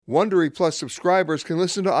Wondery Plus subscribers can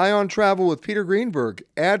listen to Eye on Travel with Peter Greenberg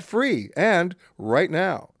ad-free and right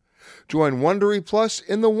now. Join Wondery Plus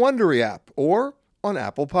in the Wondery app or on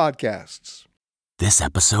Apple Podcasts. This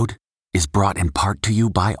episode is brought in part to you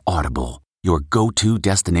by Audible, your go-to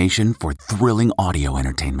destination for thrilling audio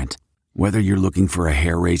entertainment. Whether you're looking for a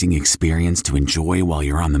hair-raising experience to enjoy while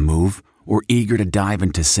you're on the move or eager to dive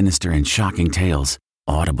into sinister and shocking tales,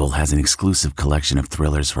 Audible has an exclusive collection of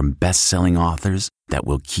thrillers from best-selling authors that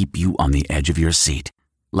will keep you on the edge of your seat.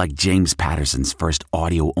 Like James Patterson's first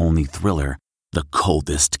audio-only thriller, The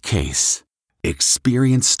Coldest Case.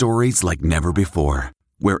 Experience stories like never before,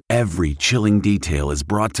 where every chilling detail is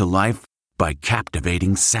brought to life by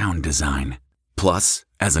captivating sound design. Plus,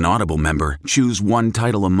 as an Audible member, choose one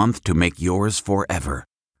title a month to make yours forever.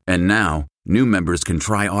 And now, new members can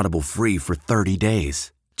try Audible free for 30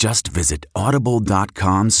 days. Just visit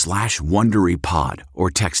audible.com/WonderyPod or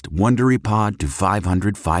text WonderyPod to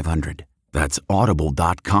 500-500. That's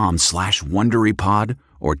audible.com/WonderyPod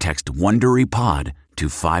or text WonderyPod to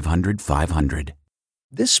 500-500.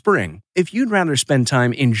 This spring, if you'd rather spend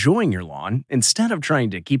time enjoying your lawn instead of trying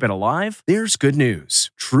to keep it alive, there's good news.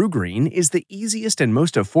 TruGreen is the easiest and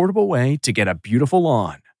most affordable way to get a beautiful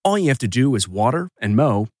lawn. All you have to do is water and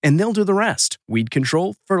mow, and they'll do the rest. Weed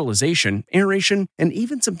control, fertilization, aeration, and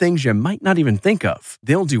even some things you might not even think of.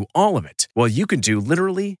 They'll do all of it, while you can do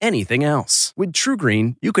literally anything else. With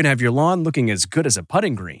TruGreen, you can have your lawn looking as good as a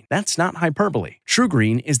putting green. That's not hyperbole.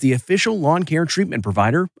 TruGreen is the official lawn care treatment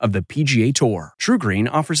provider of the PGA Tour. TruGreen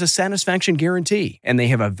offers a satisfaction guarantee, and they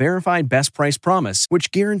have a verified best price promise, which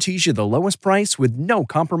guarantees you the lowest price with no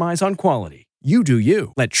compromise on quality. You do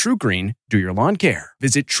you. Let TruGreen do your lawn care.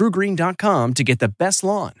 Visit TruGreen.com to get the best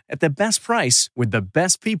lawn at the best price with the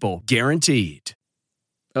best people guaranteed.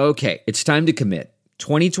 Okay, it's time to commit.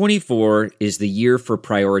 2024 is the year for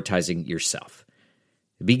prioritizing yourself.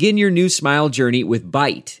 Begin your new smile journey with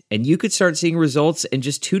Byte, and you could start seeing results in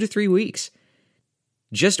just 2 to 3 weeks.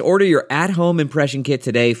 Just order your at-home impression kit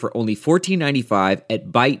today for only $14.95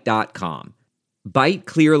 at Byte.com. Byte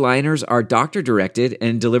clear liners are doctor-directed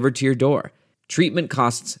and delivered to your door. Treatment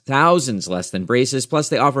costs thousands less than braces, plus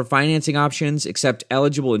they offer financing options, accept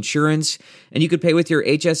eligible insurance, and you could pay with your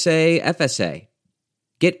HSA, FSA.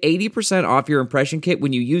 Get 80% off your impression kit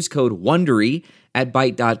when you use code WONDERY at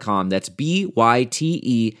Byte.com. That's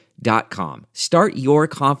BYTE.com. Start your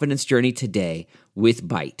confidence journey today with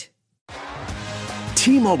Byte.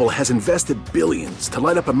 T-Mobile has invested billions to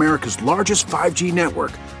light up America's largest 5G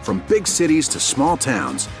network, from big cities to small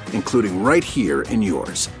towns, including right here in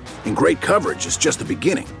yours. And great coverage is just the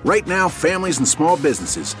beginning. Right now, families and small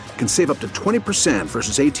businesses can save up to 20%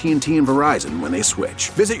 versus AT&T and Verizon when they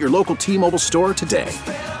switch. Visit your local T-Mobile store today.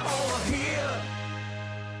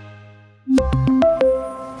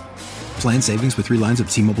 Plan savings with 3 lines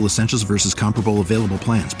of T-Mobile Essentials versus comparable available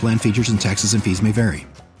plans. Plan features and taxes and fees may vary.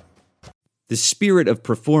 The spirit of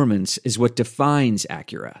performance is what defines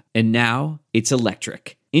Acura, and now it's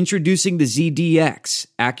electric. Introducing the ZDX,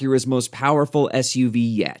 Acura's most powerful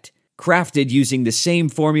SUV yet. Crafted using the same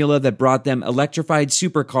formula that brought them electrified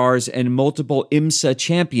supercars and multiple IMSA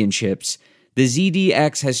championships, the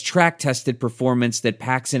ZDX has track-tested performance that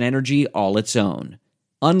packs an energy all its own.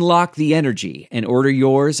 Unlock the energy and order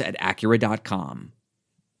yours at Acura.com.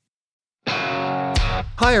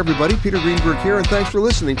 Hi, everybody. Peter Greenberg here, and thanks for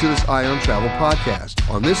listening to this Eye on Travel podcast.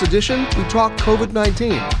 On this edition, we talk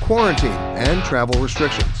COVID-19, quarantine, and travel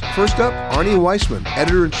restrictions. First up, Arnie Weissman,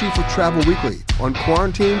 editor-in-chief of Travel Weekly, on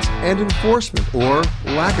quarantines and enforcement, or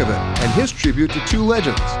lack of it, and his tribute to 2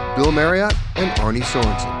 legends, Bill Marriott and Arnie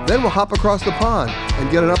Sorensen. Then we'll hop across the pond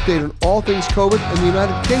and get an update on all things COVID in the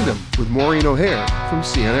United Kingdom with Maureen O'Hare from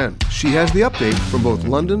CNN. She has the update from both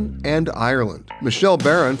London and Ireland. Michelle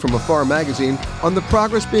Barron from Afar Magazine on the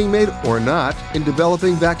progress being made or not in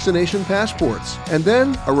developing vaccination passports. And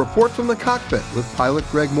then a report from the cockpit with pilot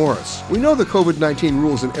Greg Morris. We know the COVID-19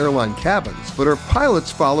 rules in airline cabins, but are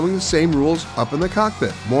pilots following the same rules up in the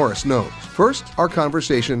cockpit? Morris knows. First, our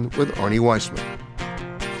conversation with Arnie Weissman.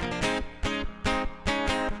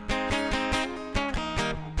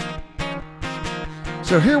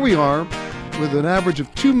 So here we are with an average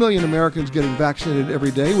of 2 million Americans getting vaccinated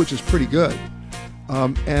every day, which is pretty good.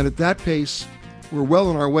 And at that pace, we're well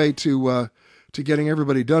on our way to getting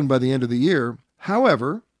everybody done by the end of the year.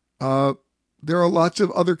 However, there are lots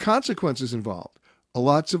of other consequences involved,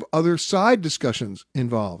 lots of other side discussions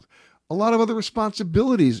involved, a lot of other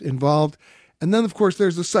responsibilities involved. And then, of course,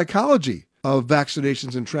 there's the psychology of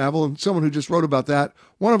vaccinations and travel. And someone who just wrote about that,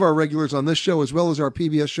 one of our regulars on this show, as well as our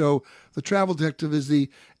PBS show, The Travel Detective, is the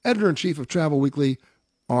editor-in-chief of Travel Weekly,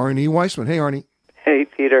 Arnie Weissman. Hey, Arnie. Hey,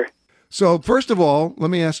 Peter. So first of all,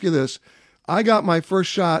 let me ask you this. I got my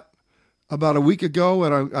first shot about a week ago,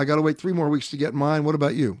 and I got to wait 3 more weeks to get mine. What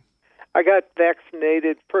about you? I got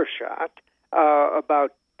vaccinated first shot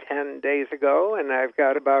about 10 days ago, and I've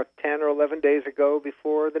got about 10 or 11 days ago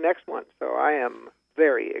before the next one. So I am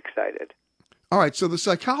very excited. All right, so the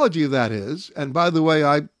psychology of that is, and by the way,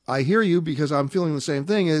 I hear you because I'm feeling the same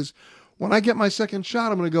thing, is when I get my second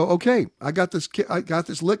shot, I'm going to go, okay, I got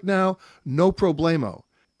this lick now, no problemo.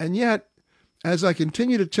 And yet, as I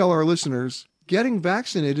continue to tell our listeners, getting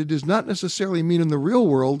vaccinated does not necessarily mean in the real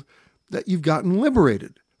world that you've gotten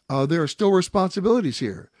liberated. There are still responsibilities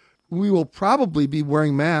here. We will probably be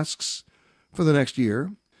wearing masks for the next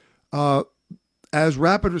year. As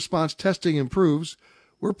rapid response testing improves,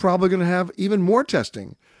 we're probably going to have even more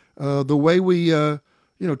testing. The way we,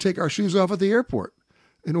 take our shoes off at the airport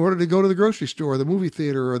in order to go to the grocery store, or the movie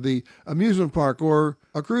theater, or the amusement park, or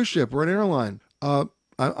a cruise ship, or an airline.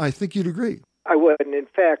 I think you'd agree. I would. And in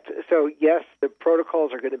fact, so yes, the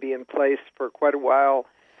protocols are going to be in place for quite a while.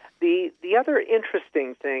 The other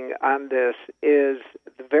interesting thing on this is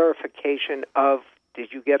the verification of, did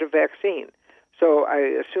you get a vaccine? So I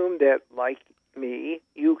assume that, like me,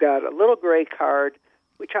 you got a little gray card,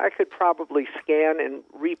 which I could probably scan and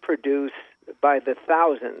reproduce by the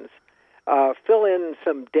thousands, fill in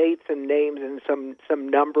some dates and names and some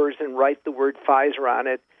numbers and write the word Pfizer on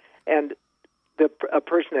it, and a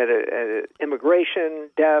person at an immigration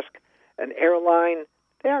desk, an airline,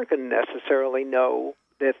 they aren't going to necessarily know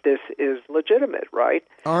that this is legitimate, right?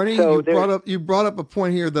 Arnie, so you brought up a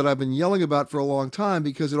point here that I've been yelling about for a long time,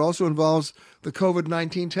 because it also involves the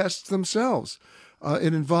COVID-19 tests themselves.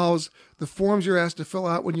 It involves the forms you're asked to fill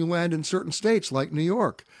out when you land in certain states, like New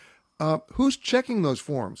York. Who's checking those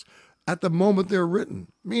forms at the moment they're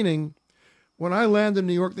written? Meaning, when I land in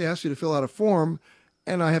New York, they ask you to fill out a form,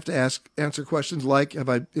 and I have to answer questions like, have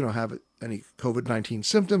I, have any COVID-19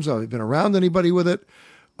 symptoms? Have I been around anybody with it?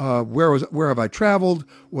 Where have I traveled?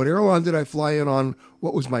 What airline did I fly in on?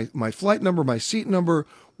 What was my flight number, my seat number?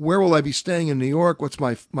 Where will I be staying in New York? What's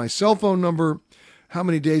my cell phone number? How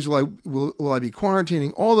many days will I be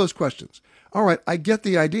quarantining? All those questions. All right, I get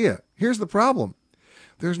the idea. Here's the problem.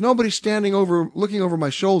 There's nobody looking over my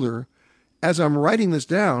shoulder as I'm writing this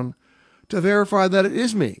down to verify that it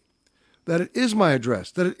is me, that it is my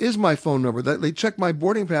address, that it is my phone number, that they check my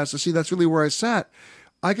boarding pass to see that's really where I sat.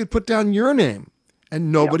 I could put down your name,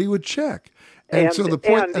 and nobody would check. And so the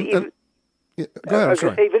point... go ahead, I'm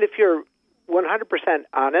sorry. Even if you're 100%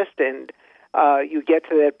 honest and you get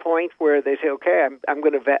to that point where they say, okay, I'm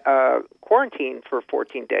going to quarantine for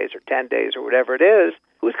 14 days or 10 days or whatever it is,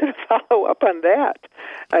 who's going to follow up on that?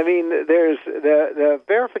 I mean, there's the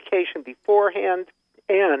verification beforehand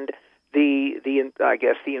and the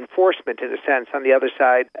enforcement, in a sense, on the other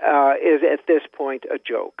side is at this point a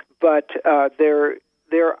joke. But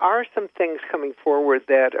there are some things coming forward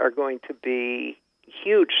that are going to be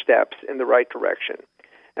huge steps in the right direction.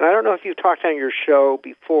 And I don't know if you've talked on your show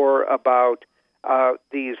before about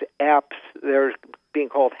these apps. They're being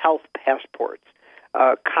called health passports.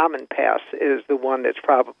 Common Pass is the one that's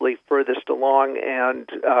probably furthest along and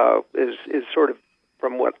is sort of,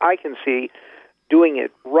 from what I can see, doing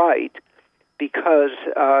it right, because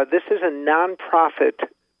this is a nonprofit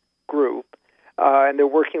group, and they're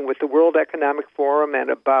working with the World Economic Forum and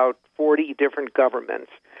about 40 different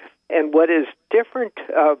governments. And what is different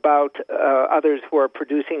about others who are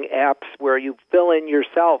producing apps where you fill in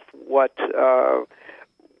yourself what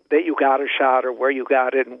that you got a shot or where you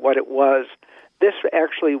got it and what it was, this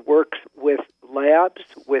actually works with labs,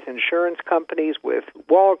 with insurance companies, with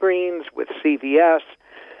Walgreens, with CVS,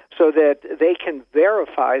 so that they can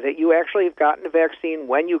verify that you actually have gotten a vaccine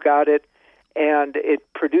when you got it, and it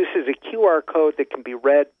produces a QR code that can be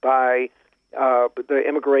read by the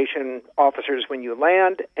immigration officers when you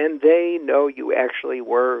land, and they know you actually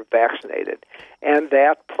were vaccinated. And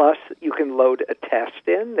that, plus you can load a test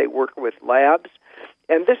in. They work with labs.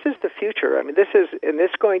 And this is the future. I mean, this is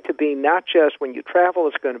going to be not just when you travel.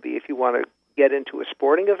 It's going to be if you want to get into a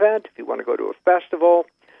sporting event, if you want to go to a festival,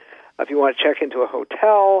 if you want to check into a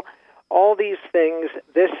hotel, all these things.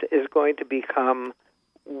 This is going to become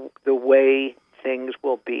the way things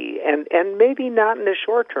will be, and maybe not in the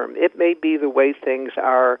short term. It may be the way things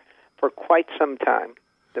are for quite some time,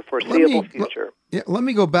 the foreseeable future. Let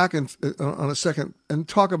me go back on a second and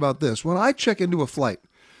talk about this. When I check into a flight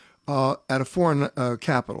at a foreign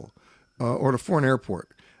capital or at a foreign airport,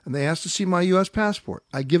 and they ask to see my U.S. passport,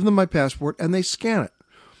 I give them my passport, and they scan it.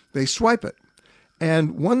 They swipe it.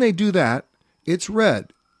 And when they do that, it's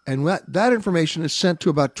read. And that information is sent to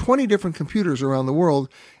about 20 different computers around the world,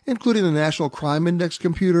 including the National Crime Index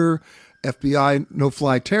computer FBI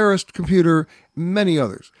no-fly terrorist computer, many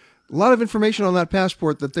others. A lot of information on that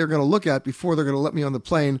passport that they're going to look at before they're going to let me on the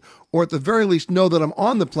plane, or at the very least know that I'm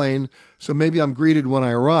on the plane, so maybe I'm greeted when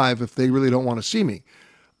I arrive if they really don't want to see me.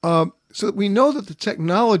 So we know that the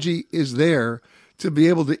technology is there to be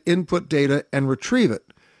able to input data and retrieve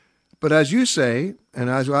it. But as you say, and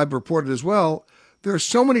as I've reported as well, there are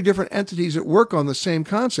so many different entities that work on the same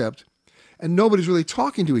concept, and nobody's really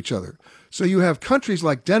talking to each other. So you have countries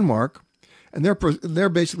like Denmark, and they're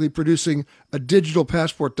basically producing a digital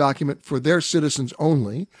passport document for their citizens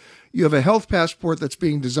only. You have a health passport that's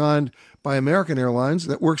being designed by American Airlines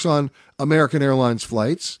that works on American Airlines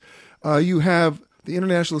flights. You have the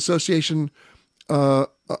International Association,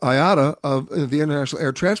 IATA, of the International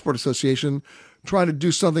Air Transport Association, trying to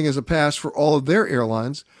do something as a pass for all of their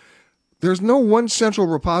airlines. There's no one central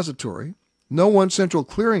repository, no one central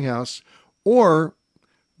clearinghouse, or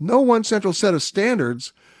no one central set of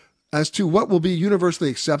standards as to what will be universally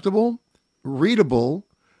acceptable, readable,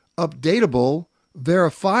 updatable,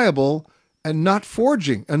 verifiable, and not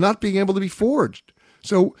forging, and not being able to be forged.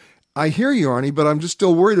 So I hear you, Arnie, but I'm just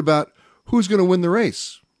still worried about who's going to win the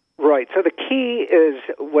race. Right. So the key is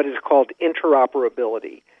what is called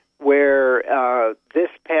interoperability, where this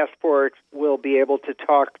passport will be able to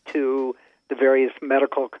talk to the various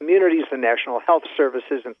medical communities, the national health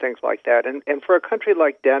services, and things like that. And for a country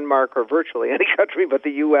like Denmark, or virtually any country but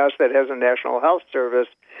the U.S. that has a national health service,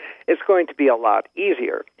 it's going to be a lot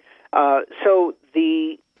easier. So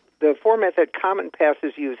the format that CommonPass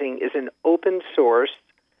is using is an open source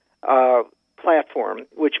platform,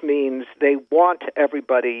 which means they want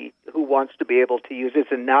everybody who wants to be able to use it.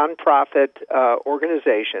 It's a nonprofit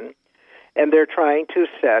organization, and they're trying to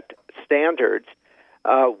set standards,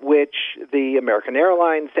 which the American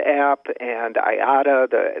Airlines app and IATA,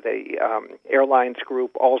 the airlines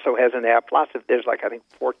group, also has an app. There's I think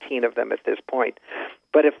 14 of them at this point.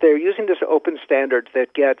 But if they're using this open standard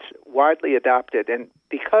that gets widely adopted, and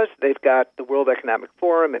because they've got the World Economic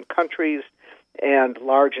Forum and countries and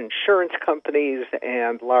large insurance companies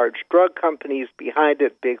and large drug companies behind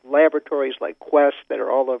it, big laboratories like Quest that are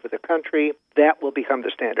all over the country, that will become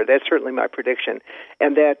the standard. That's certainly my prediction.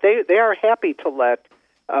 And that they are happy to let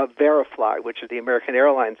Verifly, which is the American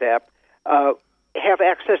Airlines app, have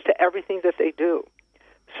access to everything that they do.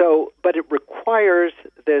 So, but it requires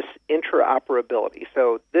this interoperability.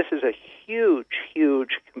 So this is a huge,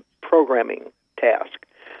 huge programming task.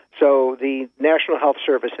 So the National Health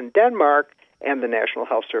Service in Denmark and the National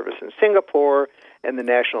Health Service in Singapore and the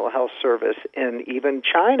National Health Service in even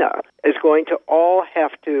China is going to all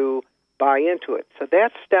have to buy into it. So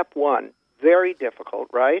that's step one. Very difficult,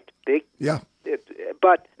 right? Big. Yeah.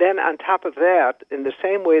 But then on top of that, in the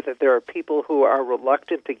same way that there are people who are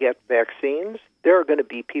reluctant to get vaccines, there are going to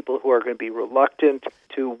be people who are going to be reluctant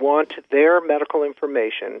to want their medical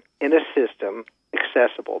information in a system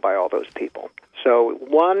accessible by all those people. So,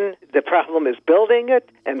 one, the problem is building it,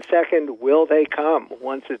 and second, will they come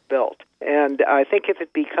once it's built? And I think if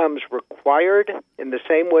it becomes required in the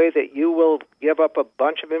same way that you will give up a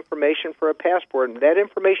bunch of information for a passport, and that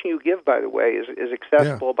information you give, by the way, is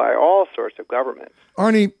accessible by all sorts of governments.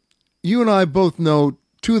 Arnie, you and I both know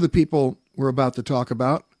two of the people we're about to talk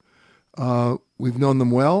about. We've known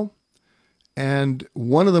them well, and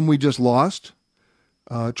one of them we just lost,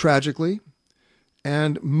 tragically.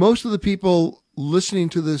 And most of the people listening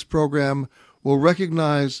to this program will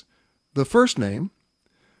recognize the first name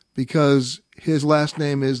because his last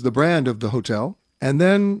name is the brand of the hotel. And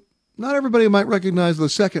then not everybody might recognize the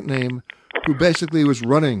second name, who basically was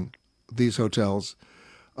running these hotels.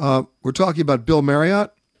 We're talking about Bill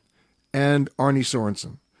Marriott and Arnie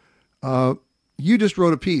Sorensen. You just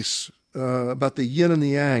wrote a piece about the yin and the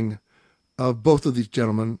yang of both of these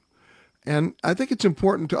gentlemen. And I think it's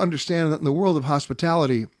important to understand that in the world of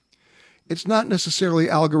hospitality, it's not necessarily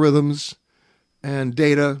algorithms and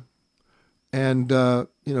data and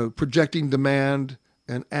projecting demand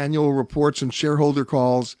and annual reports and shareholder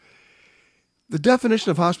calls. The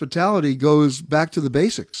definition of hospitality goes back to the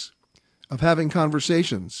basics of having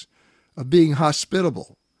conversations, of being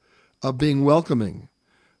hospitable, of being welcoming,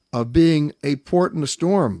 of being a port in a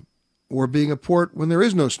storm, or being a port when there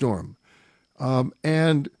is no storm.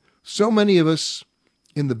 And so many of us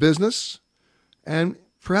in the business, and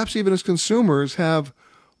perhaps even as consumers, have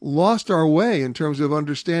lost our way in terms of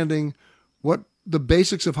understanding what the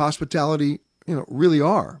basics of hospitality, really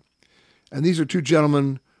are. And these are two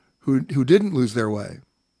gentlemen who didn't lose their way.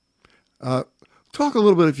 Talk a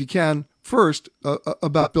little bit, if you can, first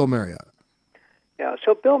about Bill Marriott. Yeah,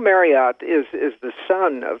 so Bill Marriott is the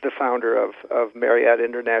son of the founder of Marriott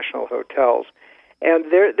International Hotels. And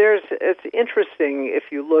it's interesting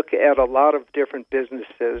if you look at a lot of different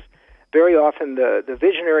businesses. Very often, the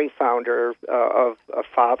visionary founder of a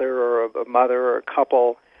father or a mother or a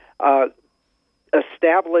couple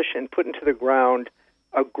establish and put into the ground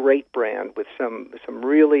a great brand with some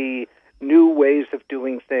really new ways of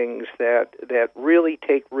doing things that really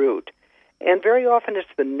take root. And very often, it's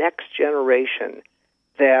the next generation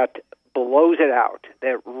that blows it out,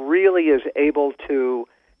 that really is able to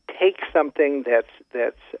take something that's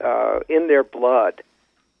in their blood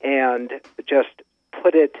and just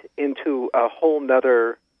put it into a whole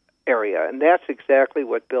nother area. And that's exactly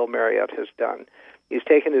what Bill Marriott has done. He's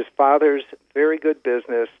taken his father's very good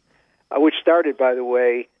business, which started, by the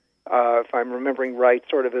way, if I'm remembering right,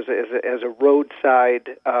 sort of as a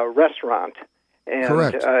roadside restaurant,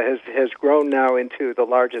 and has grown now into the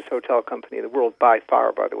largest hotel company in the world by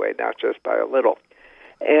far, by the way, not just by a little.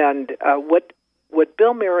 And what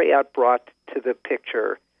Bill Marriott brought to the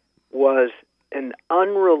picture was an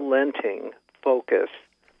unrelenting focus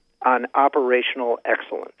on operational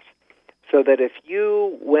excellence, so that if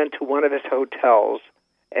you went to one of his hotels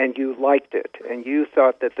and you liked it and you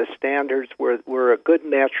thought that the standards were a good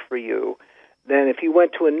match for you, then if you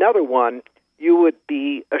went to another one, you would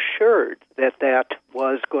be assured that that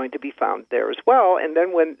was going to be found there as well. And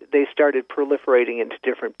then when they started proliferating into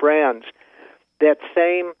different brands, that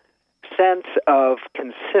same sense of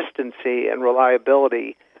consistency and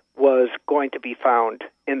reliability was going to be found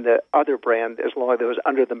in the other brand as long as it was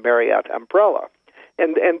under the Marriott umbrella.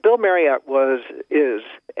 And Bill Marriott is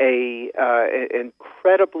an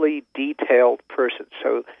incredibly detailed person.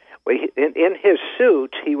 So in his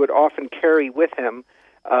suit, he would often carry with him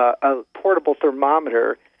a portable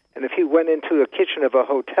thermometer, and if he went into a kitchen of a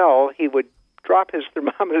hotel, he would drop his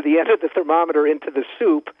thermometer, the end of the thermometer, into the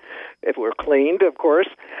soup, if it were cleaned, of course,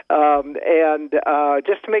 and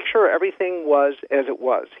just to make sure everything was as it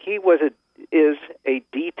was. He is a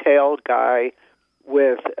detailed guy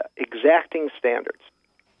with exacting standards.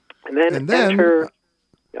 And then enter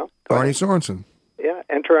Arnie Sorensen. Yeah,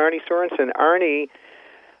 enter Arnie Sorensen. Arnie,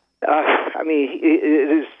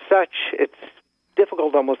 it's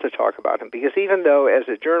difficult almost to talk about him, because even though as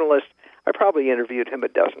a journalist I probably interviewed him a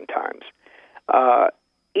dozen times,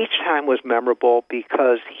 each time was memorable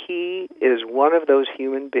because he is one of those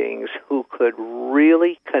human beings who could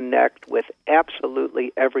really connect with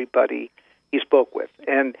absolutely everybody he spoke with.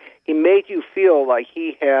 And he made you feel like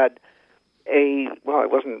he had it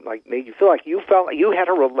wasn't like made you feel like you felt like you had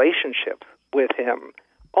a relationship with him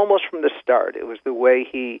almost from the start. It was the way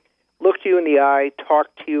he looked you in the eye,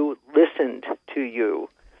 talked to you, listened to you,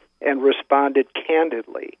 and responded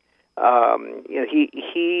candidly.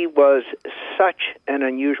 He was such an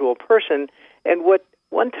unusual person. And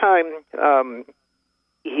one time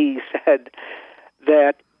he said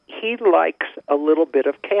that he likes a little bit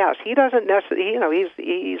of chaos. He doesn't necessarily,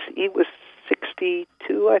 he was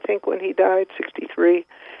 62, I think, when he died, 63,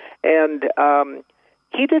 and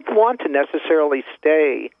he didn't want to necessarily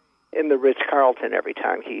stay in the Ritz-Carlton every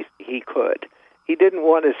time he could. He didn't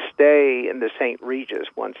want to stay in the St. Regis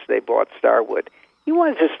once they bought Starwood. He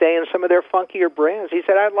wanted to stay in some of their funkier brands. He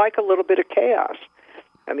said, "I'd like a little bit of chaos."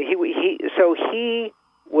 I mean, he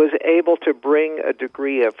was able to bring a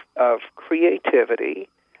degree of creativity.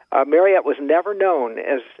 Marriott was never known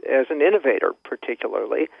as an innovator,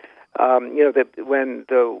 particularly. When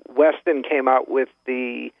the Westin came out with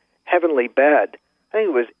the Heavenly Bed, I think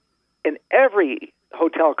it was in every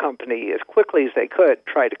hotel company, as quickly as they could,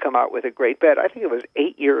 try to come out with a great bed. I think it was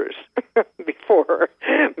 8 years before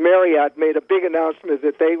Marriott made a big announcement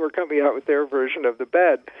that they were coming out with their version of the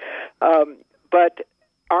bed. But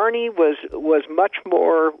Arnie was much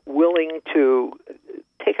more willing to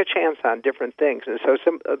take a chance on different things. And so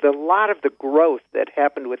a lot of the growth that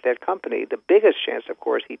happened with that company, the biggest chance, of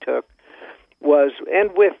course, he took was,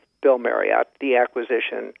 and with Bill Marriott, the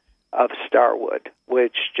acquisition of Starwood,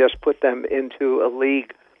 which just put them into a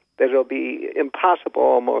league that it'll be impossible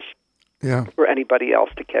almost for anybody else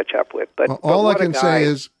to catch up with. But all I can say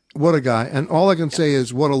is, what a guy. And all I can say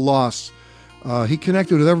is, what a loss. He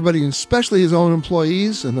connected with everybody, especially his own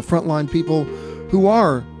employees and the frontline people who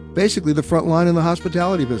are basically the front line in the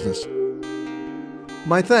hospitality business.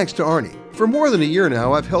 My thanks to Arnie. For more than a year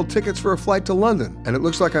now, I've held tickets for a flight to London, and it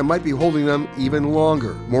looks like I might be holding them even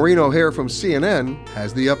longer. Maureen O'Hare from CNN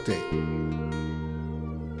has the update.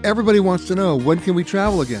 Everybody wants to know, when can we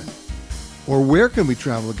travel again? Or where can we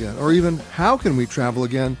travel again? Or even how can we travel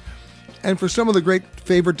again? And for some of the great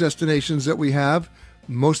favorite destinations that we have,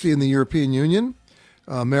 mostly in the European Union,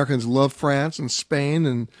 Americans love France and Spain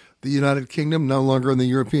and the United Kingdom, no longer in the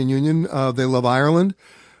European Union. They love Ireland.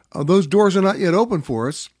 Those doors are not yet open for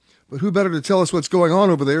us, But who better to tell us what's going on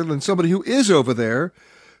over there than somebody who is over there?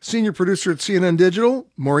 Senior producer at CNN Digital,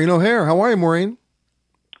 Maureen O'Hare. How are you, Maureen?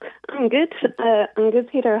 I'm good. I'm good,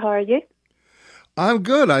 Peter. How are you? I'm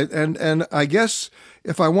good. And I guess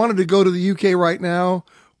if I wanted to go to the UK right now,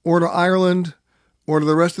 or to Ireland, or to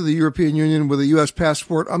the rest of the European Union with a U.S.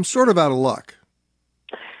 passport, I'm sort of out of luck.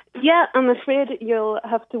 Yeah, I'm afraid you'll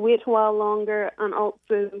have to wait a while longer, and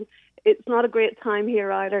also it's not a great time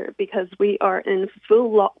here either because we are in full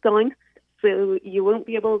lockdown, so you won't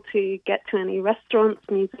be able to get to any restaurants,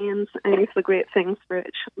 museums, any of the great things for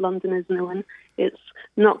which London is known. It's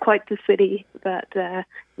not quite the city that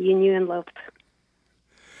you knew and loved.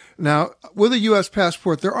 Now, with a U.S.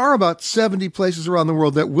 passport, there are about 70 places around the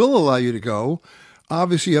world that will allow you to go.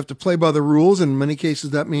 Obviously, you have to play by the rules. In many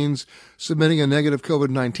cases, that means submitting a negative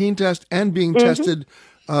COVID-19 test and being tested,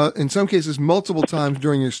 in some cases, multiple times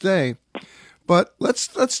during your stay. But let's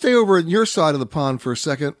stay over at your side of the pond for a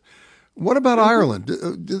second. What about Ireland?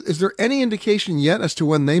 Is there any indication yet as to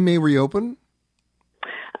when they may reopen?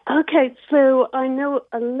 Okay, so I know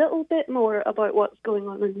a little bit more about what's going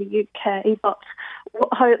on in the UK, but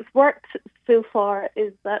how it's worked so far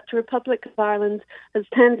is that the Republic of Ireland has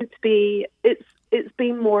tended to be, it's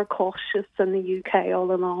been more cautious than the UK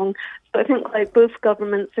all along. So I think like both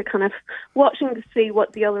governments are kind of watching to see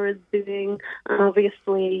what the other is doing, and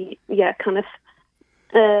obviously, kind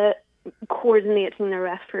of coordinating their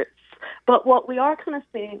efforts. But what we are kind of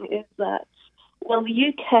seeing is that, well, the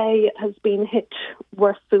UK has been hit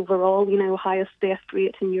worse overall, highest death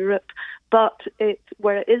rate in Europe, but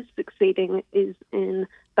where it is succeeding is in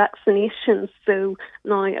vaccinations. So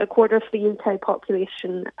now a quarter of the UK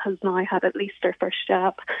population has now had at least their first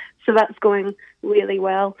jab. So that's going really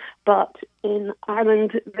well. But in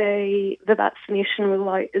Ireland, the vaccination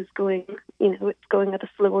rollout is going, it's going at a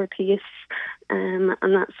slower pace. And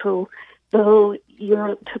that's the whole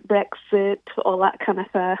Europe, Brexit, all that kind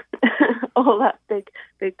of, all that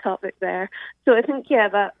big topic there. So I think,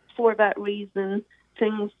 that for that reason,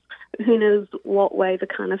 things, who knows what way the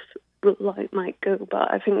kind of rollout might go,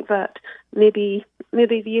 but I think that maybe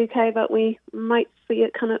the UK, that we might see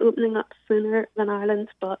it kind of opening up sooner than Ireland,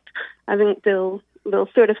 but I think they'll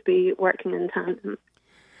sort of be working in tandem.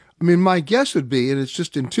 I mean, my guess would be, and it's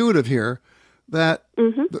just intuitive here, that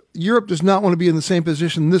Europe does not want to be in the same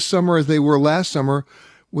position this summer as they were last summer,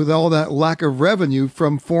 with all that lack of revenue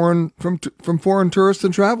from foreign tourists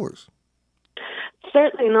and travelers.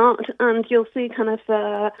 Certainly not, and you'll see kind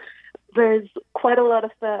of there's quite a lot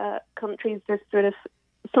of countries.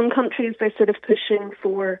 Some countries they're sort of pushing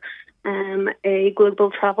for a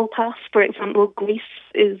global travel pass. For example, Greece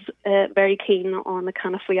is very keen on the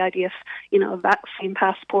kind of the idea of, a vaccine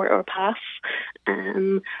passport or pass,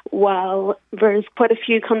 while there's quite a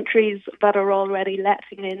few countries that are already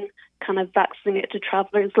letting in kind of vaccinated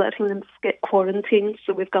travellers, letting them skip quarantine.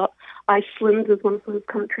 So we've got Iceland as one of those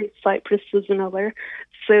countries, Cyprus is another.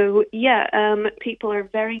 So, people are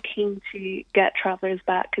very keen to get travellers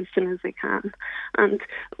back as soon as they can. And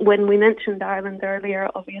when we mentioned Ireland earlier,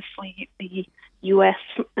 obviously the US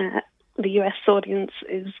audience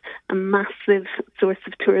is a massive source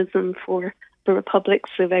of tourism for the Republic,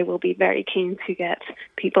 so they will be very keen to get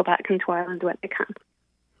people back into Ireland when they can.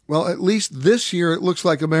 Well, at least this year, it looks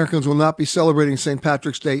like Americans will not be celebrating St.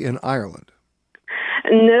 Patrick's Day in Ireland.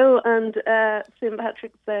 No, and St.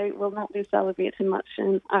 Patrick's Day will not be celebrated much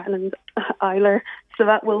in Ireland either. So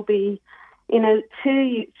that will be, 2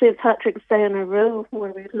 St. Patrick's Day in a row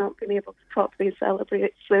where we've not been able to properly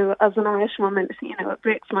celebrate. So as an Irish woman, it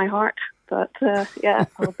breaks my heart. But I'll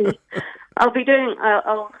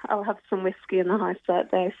have some whiskey in the house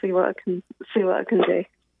that day. See what I can do.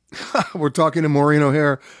 We're talking to Maureen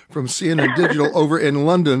O'Hare from CNN Digital over in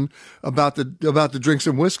London about the drinks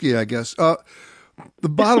and whiskey, I guess. The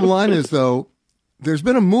bottom line is, though, there's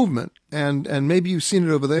been a movement, and maybe you've seen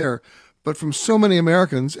it over there, but from so many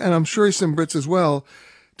Americans, and I'm sure some Brits as well,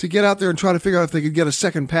 to get out there and try to figure out if they could get a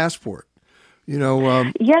second passport.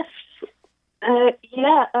 Yes. I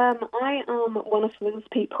am one of those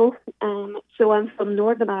people. So I'm from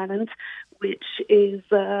Northern Ireland, which is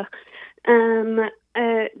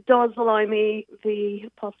does allow me the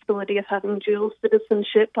possibility of having dual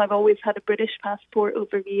citizenship. I've always had a British passport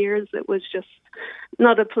over the years. It was just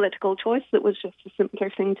not a political choice. It was just a simpler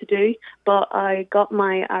thing to do. But I got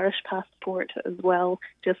my Irish passport as well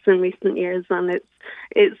just in recent years, and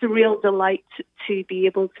it's a real delight to be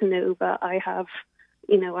able to know that I have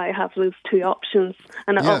those two options,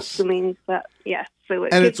 and it also means that, so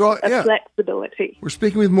it gives flexibility. We're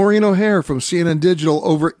speaking with Maureen O'Hare from CNN Digital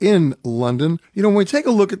over in London. When we take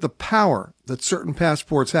a look at the power that certain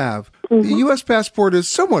passports have, the U.S. passport is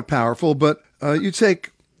somewhat powerful, but you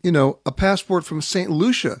take a passport from St.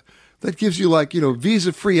 Lucia that gives you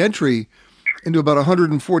visa-free entry into about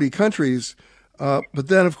 140 countries. But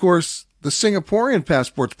then, of course, the Singaporean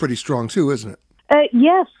passport's pretty strong too, isn't it?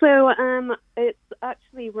 Yes, so it's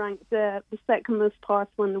actually ranked the second most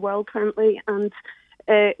powerful in the world currently, and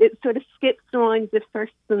it sort of skips around the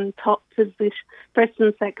first and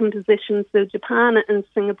second position. So Japan and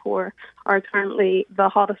Singapore are currently the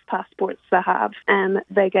hottest passports to have, and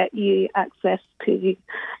they get you access to.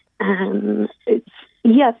 I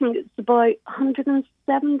think it's about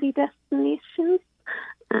 170 destinations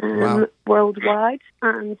Wow. worldwide,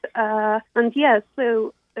 and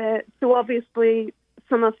so obviously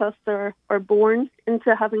some of us are born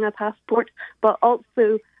into having a passport, but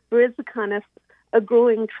also there is a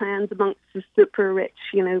growing trend amongst the super rich,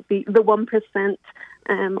 the 1%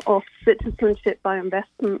 of citizenship by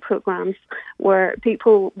investment programs, where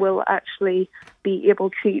people will actually be able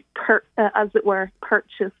to, as it were,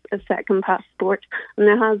 purchase a second passport. And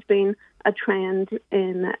there has been a trend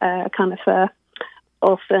in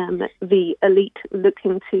of the elite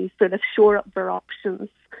looking to sort of shore up their options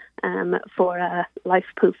for life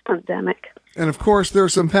post-pandemic. And of course, there are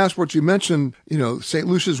some passports you mentioned, St.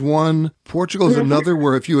 Lucia's one, Portugal's another,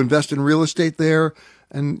 where if you invest in real estate there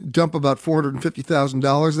and dump about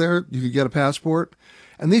 $450,000 there, you could get a passport.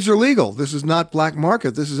 And these are legal. This is not black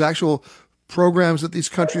market. This is actual programs that these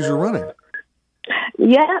countries are running.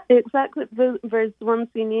 Yeah, exactly. There's ones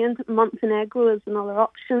you named. Montenegro is another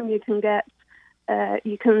option. You can get a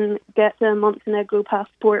Montenegro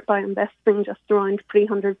passport by investing just around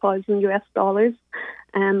 $300,000 US.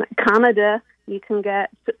 Canada, you can get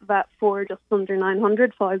that for just under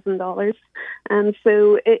 $900,000, and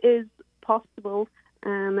so it is possible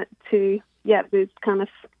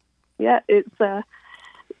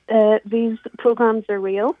these programs are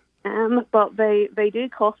real, but they do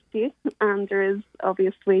cost you, and there is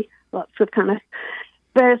obviously lots of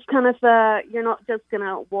you're not just going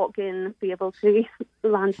to walk in, be able to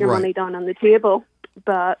land your money down on the table.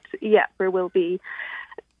 But there will be,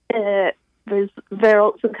 they're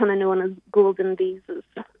also known as golden visas.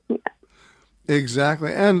 Yeah.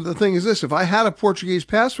 Exactly. And the thing is this, if I had a Portuguese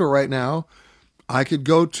passport right now, I could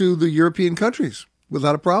go to the European countries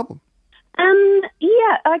without a problem.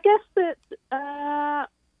 I guess that,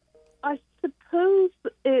 I suppose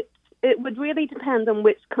it would really depend on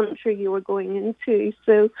which country you were going into.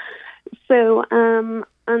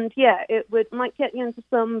 It might get you into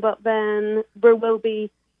some, but then there will be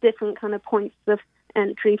different points of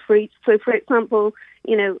entry for each. So, for example,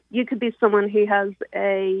 you could be someone who has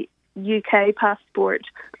a UK passport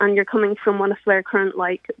and you're coming from one of their current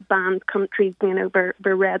banned countries,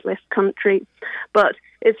 their red list countries. But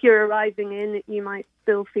if you're arriving in, you might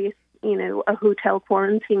still face a hotel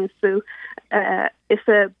quarantine. So if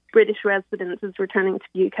a British resident is returning to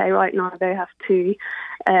the UK right now, they have to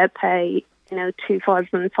pay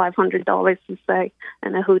 $2,500 to stay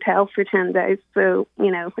in a hotel for 10 days. So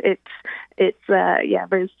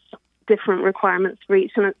there's different requirements for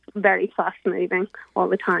each, and it's very fast moving all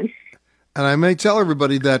the time. And I may tell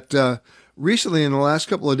everybody that recently, in the last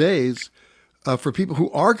couple of days, for people who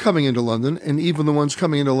are coming into London, and even the ones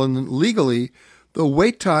coming into London legally, the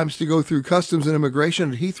wait times to go through customs and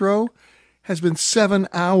immigration at Heathrow has been 7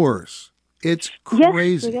 hours. It's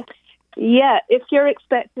crazy. Yes. Yeah, if you're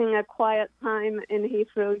expecting a quiet time in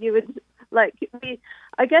Heathrow, you would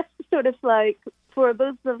I guess for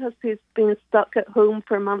those of us who've been stuck at home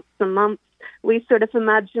for months and months, we sort of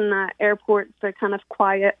imagine that airports are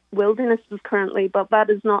quiet wildernesses currently, but that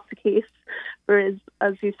is not the case. There is,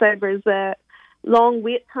 as you said, there's long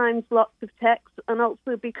wait times, lots of checks, and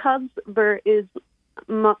also because there is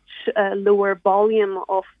much lower volume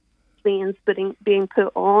of planes being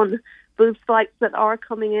put on, those flights that are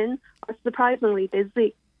coming in are surprisingly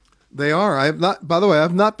busy. They are. I've not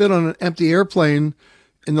been on an empty airplane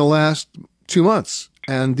in the last 2 months,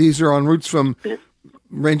 and these are on routes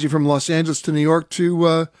ranging from Los Angeles to New York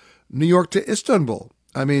to Istanbul.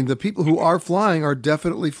 I mean, the people who are flying are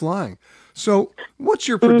definitely flying. So what's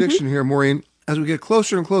your prediction here, Maureen? As we get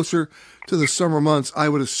closer and closer to the summer months, I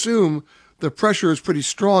would assume the pressure is pretty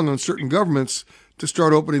strong on certain governments to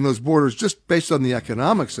start opening those borders just based on the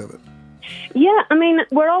economics of it. Yeah, I mean,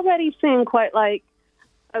 we're already seeing quite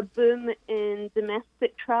a boom in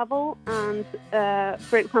domestic travel. And,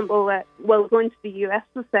 for example, going to the US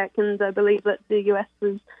a second, I believe that the US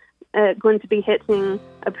is going to be hitting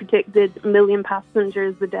a predicted 1 million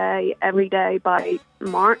passengers a day, every day by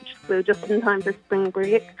March, so just in time for spring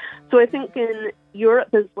break. So I think in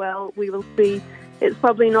Europe as well, we will see it's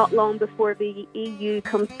probably not long before the EU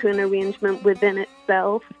comes to an arrangement within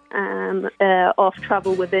itself of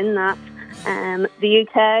travel within that. The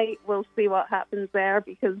UK, we'll see what happens there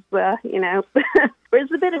because, there's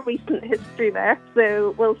a bit of recent history there.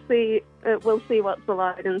 So we'll see what's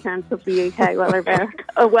allowed in terms of the UK, whether they're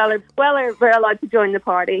allowed to join the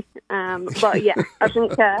party. But yeah, I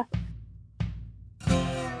think...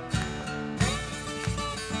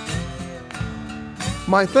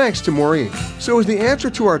 My thanks to Maureen. So is the answer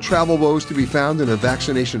to our travel woes to be found in a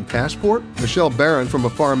vaccination passport? Michelle Barron from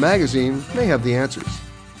Afar Magazine may have the answers.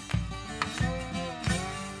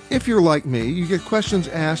 If you're like me, you get questions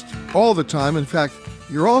asked all the time. In fact,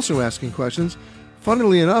 you're also asking questions.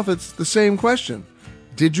 Funnily enough, it's the same question.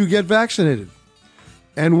 Did you get vaccinated?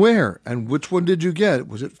 And where? And which one did you get?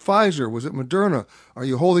 Was it Pfizer? Was it Moderna? Are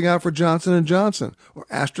you holding out for Johnson & Johnson or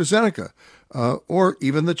AstraZeneca? Or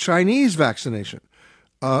even the Chinese vaccination?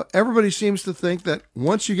 Everybody seems to think that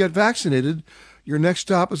once you get vaccinated, your next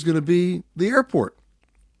stop is going to be the airport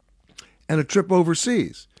and a trip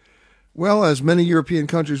overseas. Well, as many European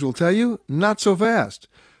countries will tell you, not so fast.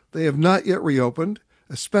 They have not yet reopened,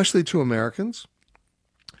 especially to Americans.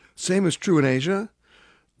 Same is true in Asia,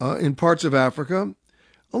 in parts of Africa,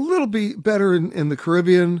 a little bit better in the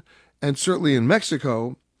Caribbean, and certainly in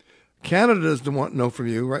Mexico. Canada doesn't want to know from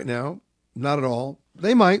you right now, not at all.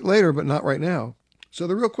 They might later, but not right now. So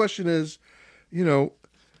the real question is,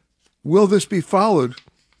 will this be followed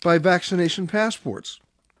by vaccination passports?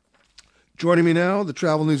 Joining me now, the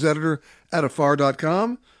travel news editor at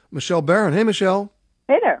afar.com, Michelle Barron. Hey, Michelle.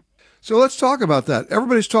 Hey there. So let's talk about that.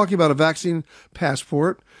 Everybody's talking about a vaccine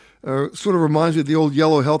passport. Sort of reminds me of the old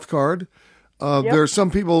yellow health card. Yep. There are some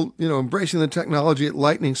people, embracing the technology at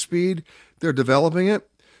lightning speed. They're developing it.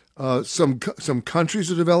 Some countries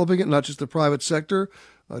are developing it, not just the private sector.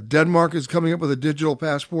 Denmark is coming up with a digital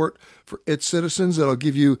passport for its citizens that'll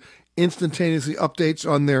give you instantaneously updates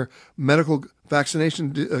on their medical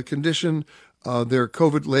vaccination condition, their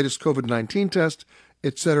latest COVID-19 test,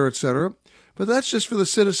 et cetera, et cetera. But that's just for the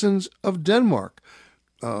citizens of Denmark.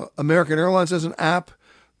 American Airlines has an app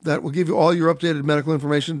that will give you all your updated medical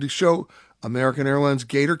information to show American Airlines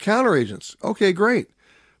gate or counter agents. Okay, great.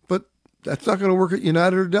 But that's not going to work at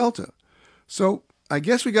United or Delta. So I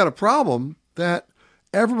guess we got a problem that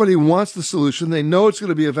everybody wants the solution. They know it's going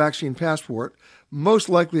to be a vaccine passport, most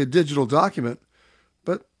likely a digital document.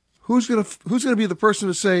 But who's going to be the person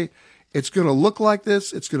to say it's going to look like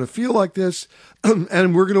this, it's going to feel like this,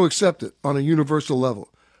 and we're going to accept it on a universal level?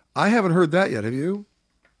 I haven't heard that yet. Have you?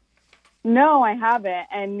 No, I haven't.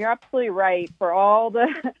 And you're absolutely right. For all the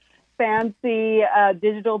fancy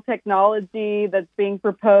digital technology that's being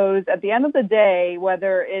proposed, at the end of the day,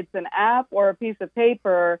 whether it's an app or a piece of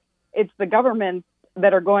paper, it's the government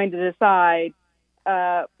that are going to decide,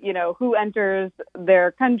 who enters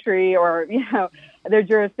their country or, their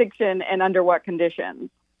jurisdiction and under what conditions.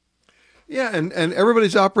 Yeah, and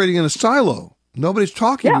everybody's operating in a silo. Nobody's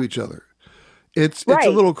talking to each other. It's a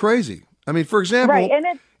little crazy. I mean, for example,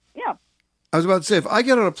 I was about to say, if I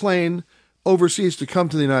get on a plane overseas to come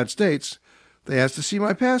to the United States, they ask to see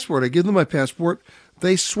my passport. I give them my passport.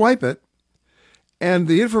 They swipe it, and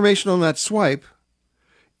the information on that swipe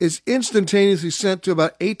is instantaneously sent to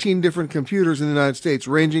about 18 different computers in the United States,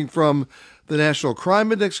 ranging from the National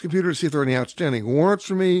Crime Index computer to see if there are any outstanding warrants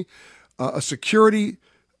for me, a security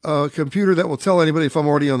computer that will tell anybody if I'm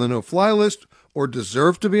already on the no-fly list or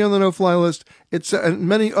deserve to be on the no-fly list, and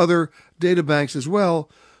many other data banks as well,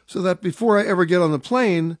 so that before I ever get on the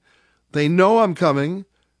plane, they know I'm coming,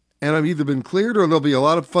 and I've either been cleared or there'll be a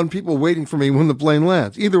lot of fun people waiting for me when the plane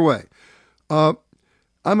lands. Either way.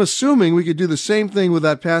 I'm assuming we could do the same thing with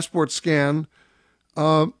that passport scan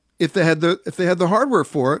if they had the hardware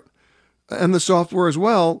for it and the software as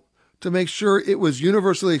well, to make sure it was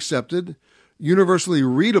universally accepted, universally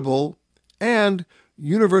readable, and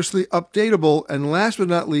universally updatable, and last but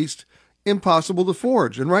not least, impossible to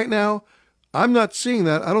forge. And right now, I'm not seeing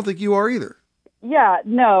that. I don't think you are either. Yeah,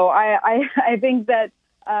 no, I think that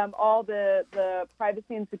all the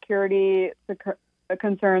privacy and security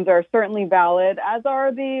concerns are certainly valid, as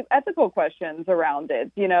are the ethical questions around it.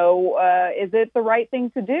 Is it the right thing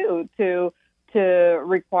to do to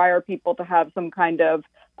require people to have some kind of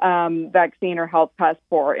vaccine or health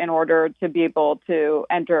passport in order to be able to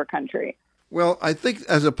enter a country? Well, I think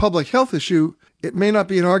as a public health issue, it may not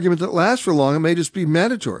be an argument that lasts for long. It may just be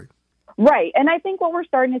mandatory. Right. And I think what we're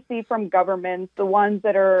starting to see from governments, the ones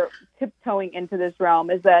that are tiptoeing into this realm,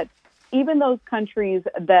 is that even those countries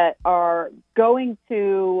that are going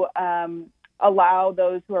to allow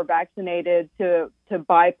those who are vaccinated to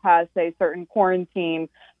bypass, say, certain quarantine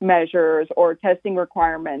measures or testing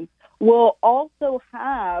requirements, will also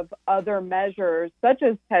have other measures, such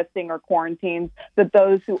as testing or quarantines, that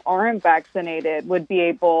those who aren't vaccinated would be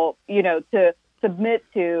able, to submit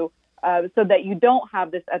to, so that you don't have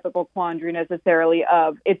this ethical quandary necessarily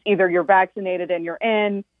of it's either you're vaccinated and you're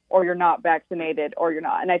in, or you're not vaccinated or you're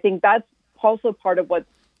not. And I think that's also part of what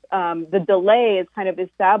the delay is kind of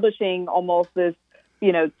establishing almost this,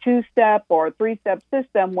 two-step or three-step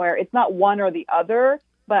system where it's not one or the other,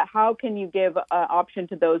 but how can you give an option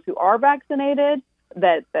to those who are vaccinated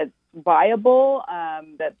that's viable,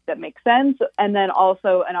 that makes sense, and then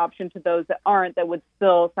also an option to those that aren't that would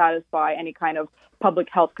still satisfy any kind of public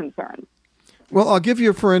health concerns. Well, I'll give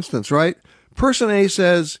you, for instance, right? Person A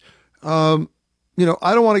says, I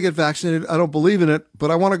don't want to get vaccinated. I don't believe in it, but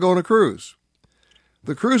I want to go on a cruise.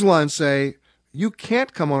 The cruise lines say, you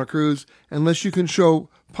can't come on a cruise unless you can show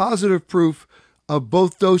positive proof of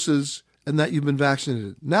both doses and that you've been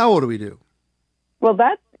vaccinated. Now what do we do? Well,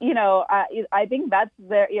 that's, I think that's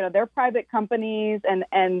they're private companies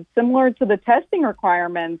and similar to the testing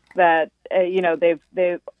requirements that,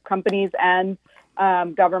 they've companies and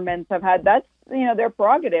governments have had. That's, their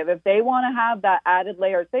prerogative. If they want to have that added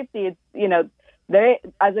layer of safety, it's, they,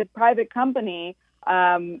 as a private company,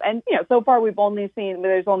 so far we've only seen,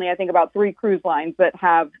 there's only, I think, about 3 cruise lines that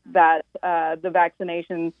have that, the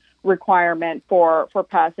vaccination requirement for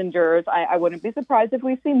passengers. I wouldn't be surprised if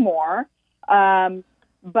we see more.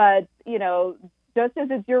 But, just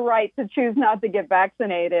as it's your right to choose not to get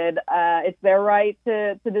vaccinated, it's their right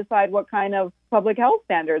to decide what kind of public health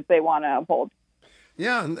standards they want to uphold.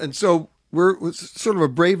 Yeah. And so we're sort of a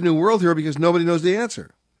brave new world here because nobody knows the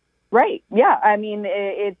answer. Right. Yeah. I mean,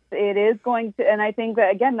 it is going to, and I think that,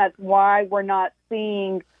 again, that's why we're not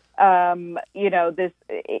seeing, this,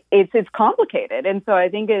 it's complicated. And so I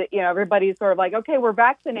think, everybody's sort of like, okay, we're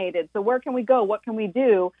vaccinated. So where can we go? What can we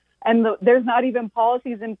do? And there's not even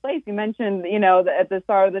policies in place. You mentioned, at the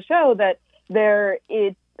start of the show that you're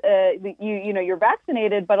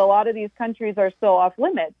vaccinated, but a lot of these countries are still off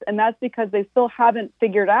limits. And that's because they still haven't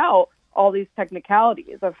figured out all these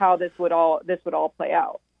technicalities of how this would all play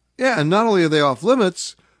out. Yeah, and not only are they off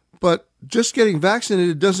limits, but just getting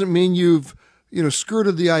vaccinated doesn't mean you've,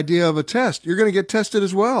 skirted the idea of a test. You're going to get tested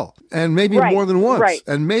as well, and maybe more than once,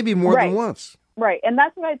 and maybe more than once. Right, and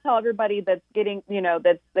that's what I tell everybody that's getting,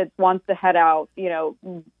 that wants to head out,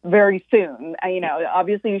 very soon.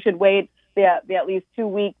 Obviously you should wait at least 2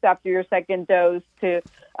 weeks after your second dose to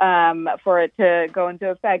for it to go into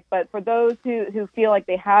effect. But for those who feel like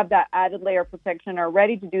they have that added layer of protection, are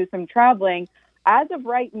ready to do some traveling, as of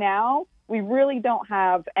right now, we really don't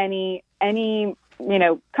have any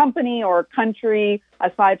company or country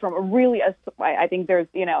aside from I think there's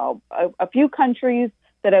a few countries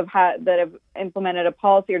that have implemented a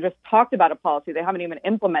policy or just talked about a policy. They haven't even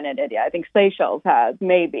implemented it yet. I think Seychelles has,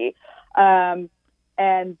 maybe, and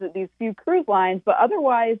these few cruise lines. But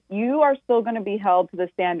otherwise, you are still going to be held to the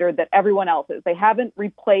standard that everyone else is. They haven't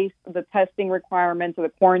replaced the testing requirements or the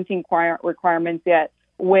quarantine requirements yet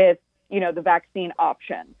with the vaccine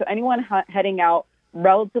option. So anyone heading out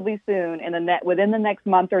relatively soon within the next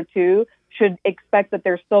month or two should expect that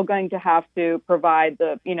they're still going to have to provide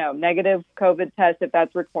the, negative COVID test if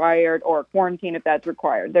that's required, or quarantine if that's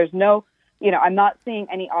required. There's no, I'm not seeing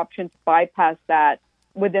any option to bypass that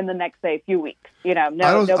within the next, say, few weeks. I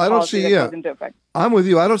don't see, goes into effect. I'm with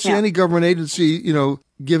you. I don't see any government agency,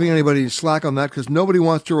 giving anybody slack on that, because nobody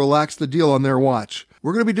wants to relax the deal on their watch.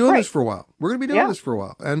 We're going to be doing this for a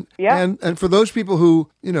while. And for those people who,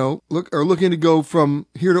 are looking to go from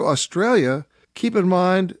here to Australia, keep in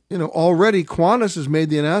mind, already Qantas has made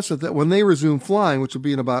the announcement that when they resume flying, which will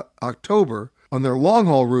be in about October, on their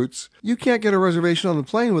long-haul routes, you can't get a reservation on the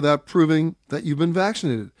plane without proving that you've been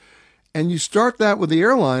vaccinated. And you start that with the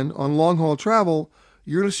airline on long-haul travel,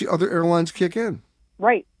 you're going to see other airlines kick in.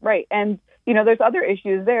 Right. And there's other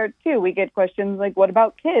issues there, too. We get questions like, what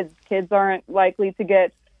about kids? Kids aren't likely to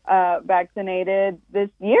get vaccinated this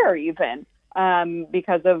year even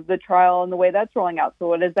because of the trial and the way that's rolling out. So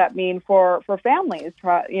what does that mean for families,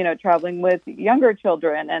 traveling with younger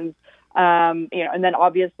children? And, and then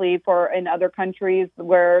obviously in other countries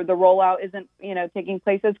where the rollout isn't, taking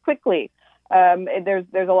place as quickly. There's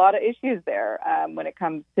a lot of issues there when it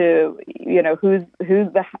comes to who's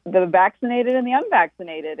the vaccinated and the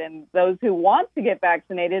unvaccinated, and those who want to get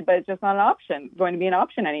vaccinated, but it's just not going to be an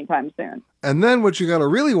option anytime soon. And then what you got to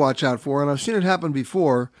really watch out for, and I've seen it happen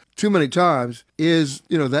before too many times, is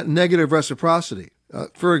that negative reciprocity.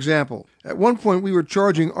 For example, at one point we were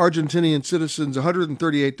charging Argentinian citizens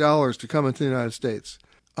 $138 to come into the United States.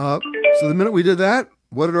 So the minute we did that,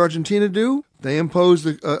 what did Argentina do? they imposed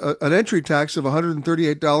an entry tax of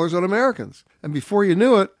 $138 on Americans. And before you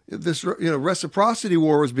knew it, this reciprocity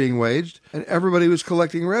war was being waged, and everybody was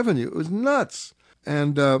collecting revenue. It was nuts.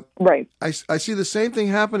 And right. I see the same thing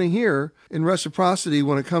happening here in reciprocity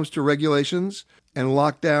when it comes to regulations and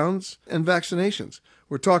lockdowns and vaccinations.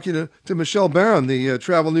 We're talking to Michelle Barron, the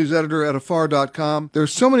travel news editor at afar.com.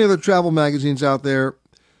 There's so many other travel magazines out there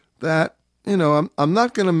that, I'm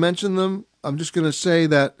not going to mention them. I'm just going to say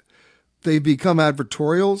that they become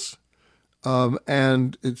advertorials,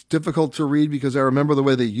 and it's difficult to read because I remember the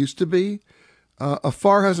way they used to be.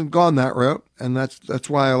 Afar hasn't gone that route, and that's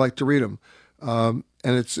why I like to read them. And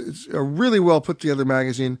it's a really well put together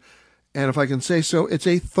magazine, and if I can say so, it's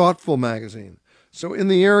a thoughtful magazine. So in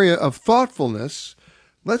the area of thoughtfulness,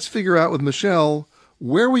 let's figure out with Michelle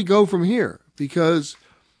where we go from here, because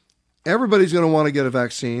everybody's going to want to get a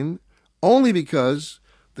vaccine only because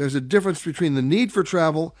there's a difference between the need for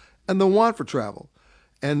travel and the want for travel.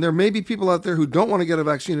 And there may be people out there who don't want to get a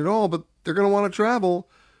vaccine at all, but they're going to want to travel,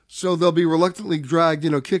 so they'll be reluctantly dragged,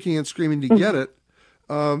 kicking and screaming to get it.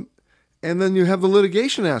 And then you have the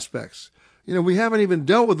litigation aspects. We haven't even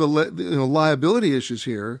dealt with the liability issues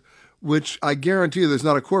here, which I guarantee you there's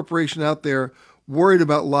not a corporation out there worried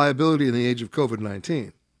about liability in the age of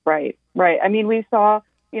COVID-19. Right. I mean, we saw,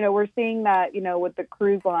 we're seeing that, with the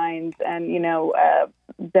cruise lines and,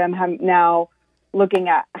 them now looking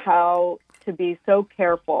at how to be so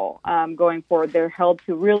careful going forward. They're held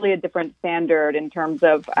to really a different standard in terms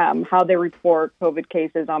of how they report COVID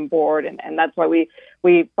cases on board. And that's why we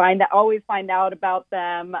always find out about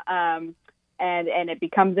them. And it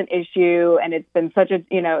becomes an issue, and it's been such a,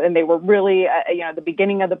 and they were really, the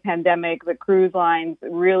beginning of the pandemic, the cruise lines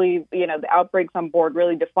really, the outbreaks on board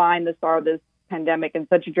really defined the start of this pandemic in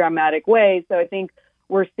such a dramatic way. So I think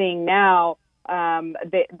we're seeing now,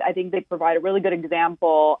 I think they provide a really good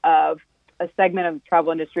example of a segment of the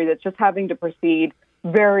travel industry that's just having to proceed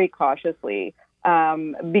very cautiously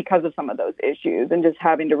because of some of those issues, and just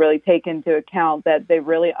having to really take into account that they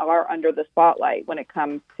really are under the spotlight when it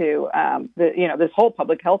comes to this whole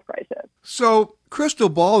public health crisis. So crystal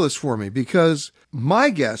ball this for me, because my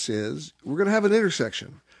guess is we're going to have an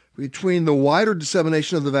intersection between the wider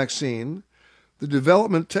dissemination of the vaccine, the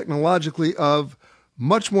development technologically of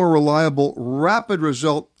much more reliable, rapid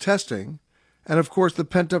result testing, and of course the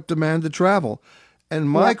pent-up demand to travel. And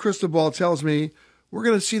my crystal ball tells me we're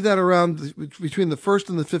going to see that around between the 1st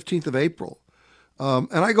and the 15th of April. And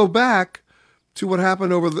I go back to what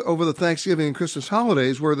happened over the Thanksgiving and Christmas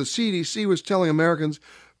holidays, where the CDC was telling Americans,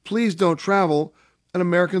 please don't travel, and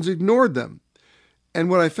Americans ignored them. And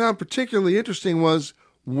what I found particularly interesting was,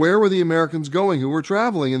 where were the Americans going who were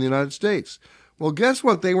traveling in the United States? Well, guess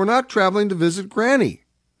what? They were not traveling to visit Granny.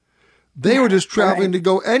 They were just traveling to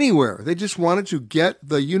go anywhere. They just wanted to get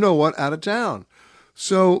the you-know-what out of town.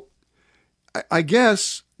 So I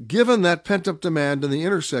guess, given that pent-up demand in the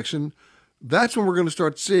intersection, that's when we're going to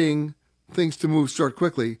start seeing things start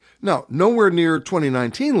quickly. Now, nowhere near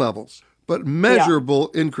 2019 levels, but measurable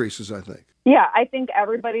increases, I think. Yeah, I think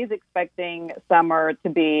everybody's expecting summer to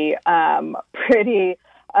be pretty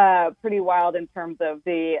wild in terms of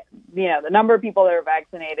the number of people that are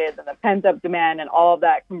vaccinated and the pent-up demand and all of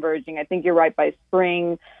that converging. I think you're right. By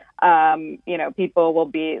spring, people will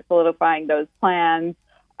be solidifying those plans.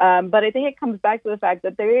 But I think it comes back to the fact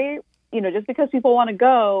that they, just because people want to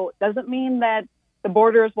go doesn't mean that the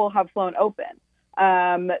borders will have flown open.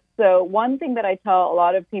 So one thing that I tell a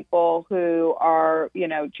lot of people who are,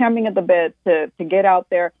 champing at the bit to get out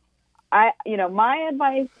there, my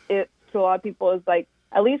advice to a lot of people is, like,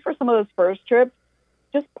 at least for some of those first trips,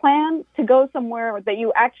 just plan to go somewhere that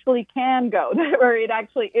you actually can go, where it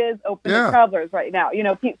actually is open to travelers right now.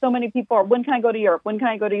 So many people are, when can I go to Europe? When can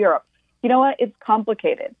I go to Europe? You know what? It's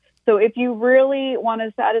complicated. So if you really want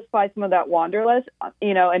to satisfy some of that wanderlust,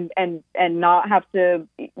 and not have to,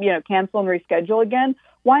 cancel and reschedule again,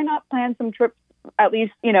 why not plan some trips, at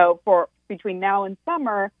least, for between now and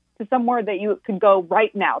summer, to somewhere that you could go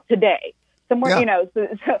right now, today, somewhere,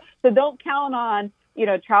 so don't count on,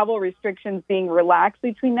 travel restrictions being relaxed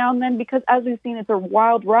between now and then, because as we've seen, it's a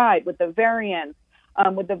wild ride with the variants,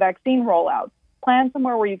 with the vaccine rollouts. Plan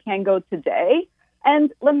somewhere where you can go today,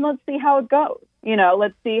 and let's see how it goes.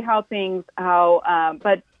 Let's see how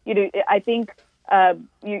but I think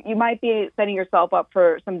you might be setting yourself up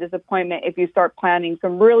for some disappointment if you start planning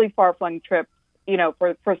some really far-flung trips,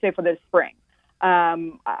 for this spring.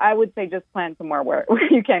 I would say just plan somewhere where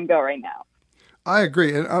you can go right now. I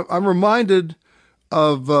agree. And I'm reminded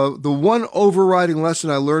of the one overriding lesson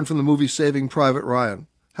I learned from the movie Saving Private Ryan.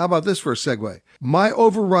 How about this for a segue? My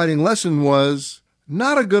overriding lesson was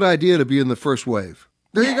not a good idea to be in the first wave.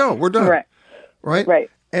 There you go. We're done. Right. right? Right.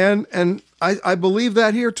 And I believe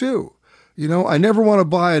that here too. You know, I never want to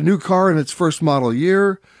buy a new car in its first model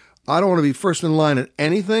year. I don't want to be first in line at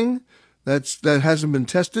anything that hasn't been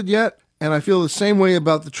tested yet. And I feel the same way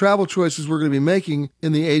about the travel choices we're going to be making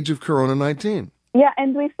in the age of Corona-19. Yeah,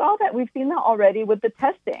 and we've seen that already with the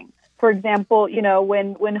testing. For example, you know,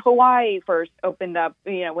 when Hawaii first opened up,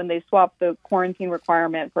 you know, when they swapped the quarantine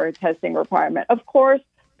requirement for a testing requirement, of course,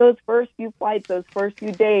 those first few flights, those first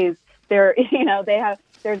few days, there's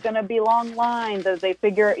going to be long lines as they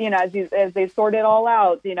figure, you know, as they sort it all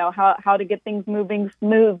out, you know, how to get things moving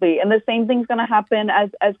smoothly. And the same thing's going to happen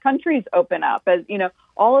as countries open up. As, you know,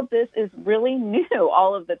 all of this is really new.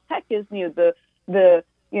 All of the tech is new. The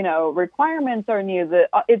you know, requirements are new.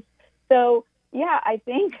 Yeah, I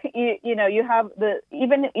think, you know, you have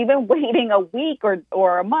even waiting a week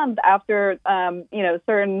or a month after, you know,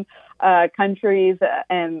 certain countries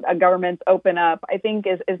and governments open up, I think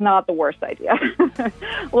is not the worst idea.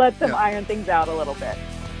 Let them iron things out a little bit.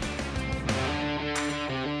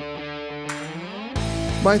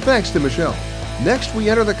 My thanks to Michelle. Next, we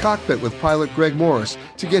enter the cockpit with pilot Greg Morris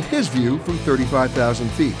to get his view from 35,000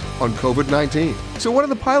 feet on COVID-19. So what are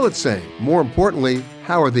the pilots saying? More importantly,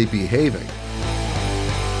 how are they behaving?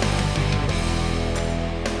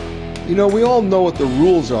 You know, we all know what the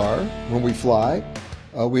rules are when we fly.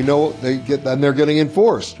 We know they're getting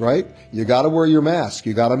enforced, right? You got to wear your mask.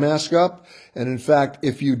 You got to mask up. And in fact,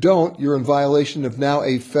 if you don't, you're in violation of now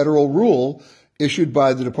a federal rule issued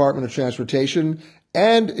by the Department of Transportation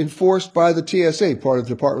and enforced by the TSA, part of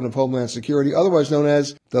the Department of Homeland Security, otherwise known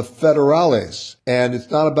as the Federales. And it's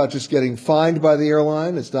not about just getting fined by the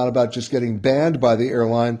airline. It's not about just getting banned by the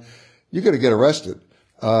airline. You're going to get arrested.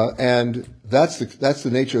 And that's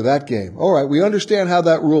the nature of that game. All right, we understand how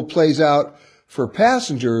that rule plays out for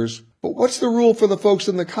passengers, but what's the rule for the folks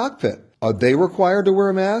in the cockpit? Are they required to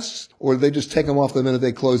wear masks, or do they just take them off the minute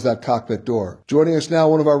they close that cockpit door? Joining us now,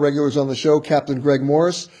 one of our regulars on the show, Captain Greg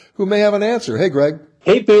Morris, who may have an answer. Hey, Greg.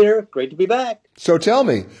 Hey, Peter. Great to be back. So tell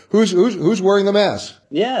me, who's wearing the mask?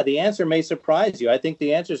 Yeah, the answer may surprise you. I think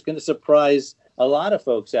the answer is going to surprise a lot of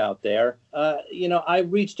folks out there. You know, I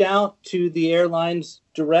reached out to the airlines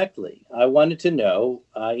directly. I wanted to know,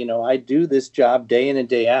 you know, I do this job day in and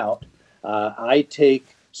day out. I take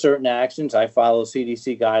certain actions. I follow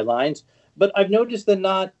CDC guidelines. But I've noticed that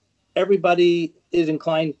not everybody is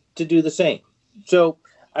inclined to do the same. So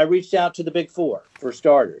I reached out to the big four, for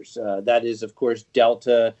starters. That is, of course,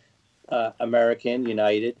 Delta, American,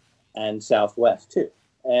 United, and Southwest, too.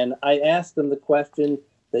 And I asked them the question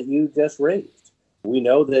that you just raised. We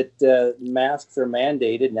know that masks are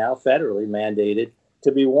mandated, now federally mandated,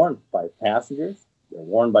 to be worn by passengers, they're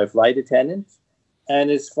worn by flight attendants, and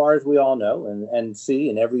as far as we all know and see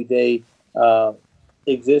in everyday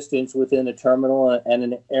existence within a terminal and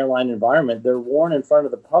an airline environment, they're worn in front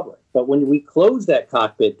of the public. But when we close that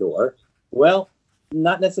cockpit door, well,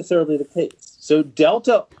 not necessarily the case. So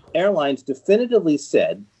Delta Airlines definitively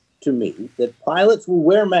said to me that pilots will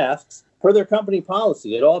wear masks per their company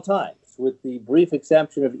policy at all times, with the brief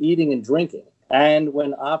exception of eating and drinking, and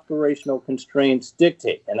when operational constraints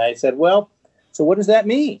dictate. And I said, well, so what does that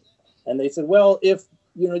mean? And they said, well, if,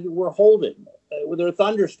 you know, we're holding, there are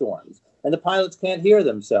thunderstorms, and the pilots can't hear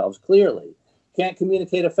themselves clearly, can't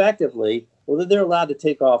communicate effectively, well, then they're allowed to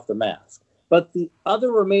take off the mask. But the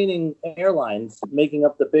other remaining airlines making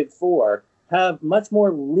up the big four have much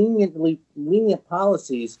more lenient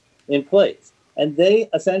policies in place. And they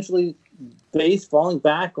essentially falling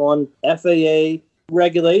back on FAA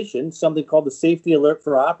regulations, something called the safety alert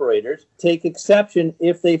for operators, take exception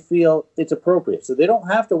if they feel it's appropriate. So they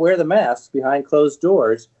don't have to wear the masks behind closed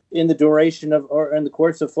doors in the duration of or in the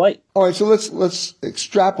course of flight. All right, so let's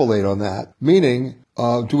extrapolate on that. Meaning,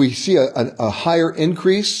 do we see a higher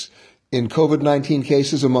increase in COVID-19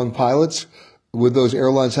 cases among pilots with those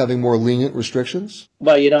airlines having more lenient restrictions?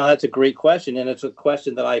 Well, you know, that's a great question, and it's a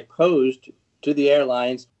question that I posed to the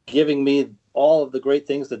airlines, giving me all of the great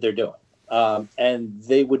things that they're doing. And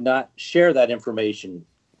they would not share that information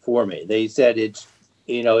for me. They said it's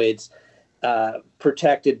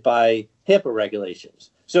protected by HIPAA regulations.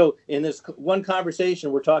 So in this one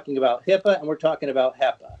conversation, we're talking about HIPAA and we're talking about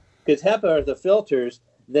HEPA, because HEPA are the filters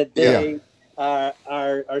that they are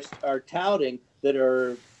touting that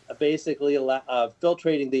are basically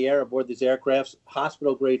filtrating the air aboard these aircrafts,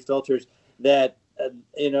 hospital grade filters that,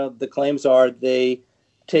 the claims are they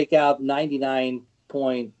take out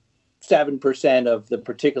 99.7% of the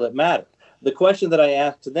particulate matter. The question that I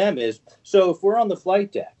asked to them is, so if we're on the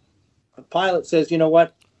flight deck, the pilot says, you know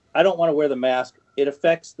what, I don't want to wear the mask. It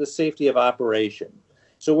affects the safety of operation.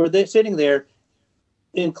 So we're sitting there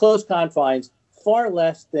in close confines, far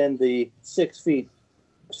less than the 6 feet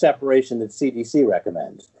separation that CDC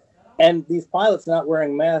recommends. And these pilots not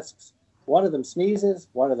wearing masks, one of them sneezes,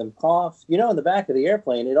 one of them coughs. You know, in the back of the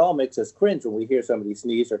airplane, it all makes us cringe when we hear somebody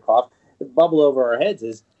sneeze or cough. The bubble over our heads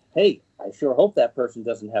is, hey, I sure hope that person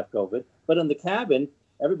doesn't have COVID. But in the cabin,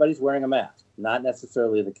 everybody's wearing a mask. Not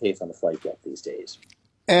necessarily the case on the flight deck these days.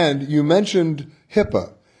 And you mentioned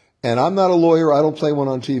HIPAA. And I'm not a lawyer. I don't play one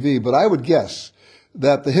on TV. But I would guess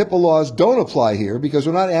that the HIPAA laws don't apply here because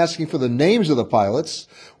we're not asking for the names of the pilots.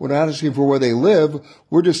 We're not asking for where they live.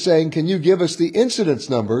 We're just saying, can you give us the incidence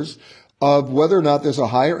numbers of whether or not there's a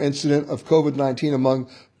higher incident of COVID-19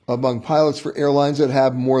 among pilots for airlines that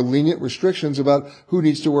have more lenient restrictions about who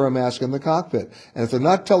needs to wear a mask in the cockpit. And if they're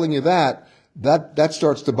not telling you that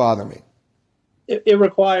starts to bother me. It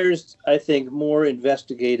requires, I think, more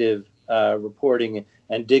investigative reporting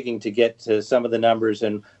and digging to get to some of the numbers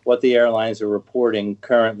and what the airlines are reporting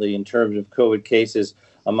currently in terms of COVID cases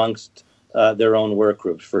amongst their own work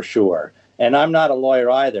groups, for sure. And I'm not a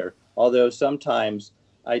lawyer either, although sometimes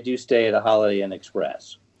I do stay at a Holiday Inn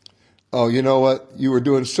Express. Oh, you know what? You were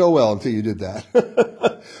doing so well until you did that.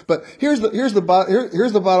 But here's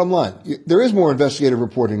the bottom line. There is more investigative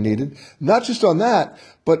reporting needed, not just on that,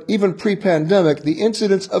 but even pre-pandemic, the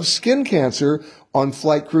incidence of skin cancer on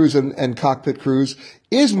flight crews and cockpit crews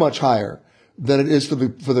is much higher than it is for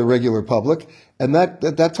the regular public, and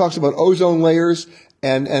that talks about ozone layers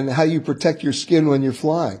and how you protect your skin when you're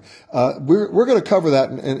flying. We're going to cover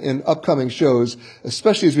that in upcoming shows,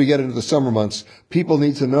 especially as we get into the summer months. People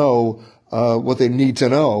need to know what they need to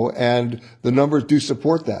know, and the numbers do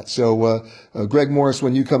support that. So, Greg Morris,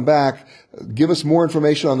 when you come back, give us more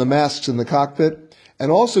information on the masks in the cockpit,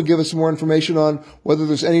 and also give us more information on whether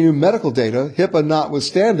there's any new medical data, HIPAA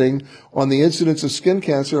notwithstanding, on the incidence of skin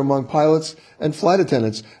cancer among pilots and flight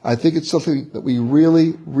attendants. I think it's something that we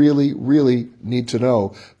really, really, really need to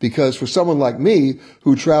know, because for someone like me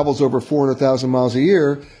who travels over 400,000 miles a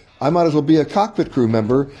year, I might as well be a cockpit crew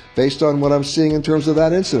member based on what I'm seeing in terms of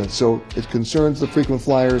that incident. So it concerns the frequent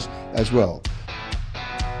flyers as well.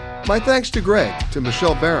 My thanks to Greg, to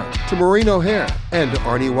Michelle Barron, to Maureen O'Hare, and to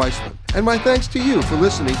Arnie Weissman. And my thanks to you for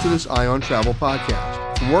listening to this Eye on Travel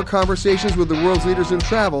podcast. For more conversations with the world's leaders in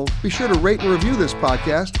travel, be sure to rate and review this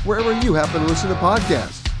podcast wherever you happen to listen to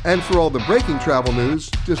podcasts. And for all the breaking travel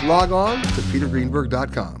news, just log on to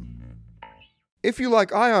petergreenberg.com. If you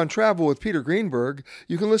like Eye on Travel with Peter Greenberg,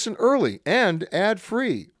 you can listen early and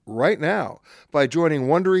ad-free right now by joining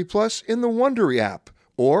Wondery Plus in the Wondery app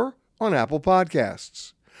or on Apple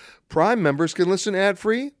Podcasts. Prime members can listen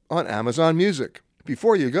ad-free on Amazon Music.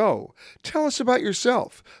 Before you go, tell us about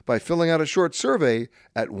yourself by filling out a short survey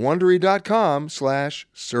at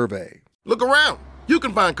Wondery.com/survey. Look around. You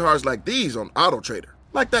can find cars like these on AutoTrader,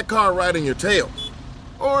 like that car riding your tail.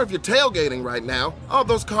 Or if you're tailgating right now, all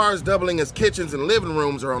those cars doubling as kitchens and living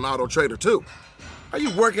rooms are on AutoTrader too. Are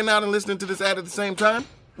you working out and listening to this ad at the same time?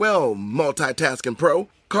 Well, multitasking pro,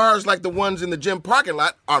 cars like the ones in the gym parking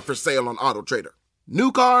lot are for sale on AutoTrader.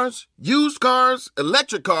 New cars, used cars,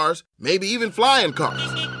 electric cars, maybe even flying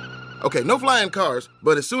cars. Okay, no flying cars,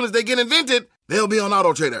 but as soon as they get invented, they'll be on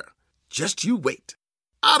AutoTrader. Just you wait.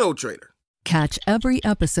 AutoTrader. Catch every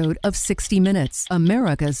episode of 60 Minutes,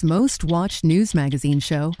 America's most watched news magazine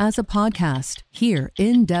show, as a podcast. Hear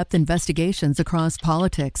in-depth investigations across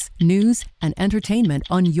politics, news, and entertainment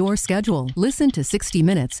on your schedule. Listen to 60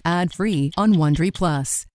 Minutes ad-free on Wondery Plus.